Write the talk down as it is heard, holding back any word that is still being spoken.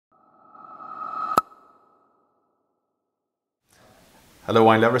Hello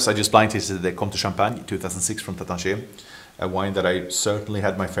wine lovers, I just blind tasted the Comtes Champagne 2006 from Taittinger, a wine that I certainly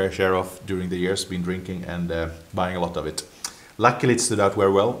had my fair share of during the years, been drinking and buying a lot of it. Luckily it stood out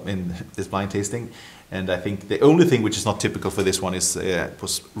very well in this blind tasting, and I think the only thing which is not typical for this one is it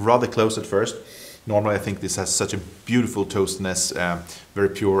was rather close at first. Normally I think this has such a beautiful toastiness, very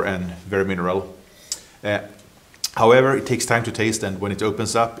pure and very mineral. However, it takes time to taste, and when it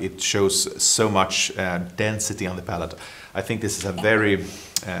opens up, it shows so much density on the palate. I think this is a very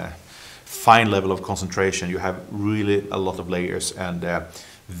fine level of concentration. You have really a lot of layers and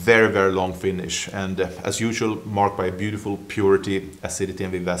very, very long finish. And as usual, marked by a beautiful purity, acidity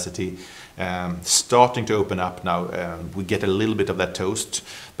and vivacity. Starting to open up now. We get a little bit of that toast,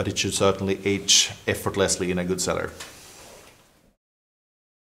 but it should certainly age effortlessly in a good cellar.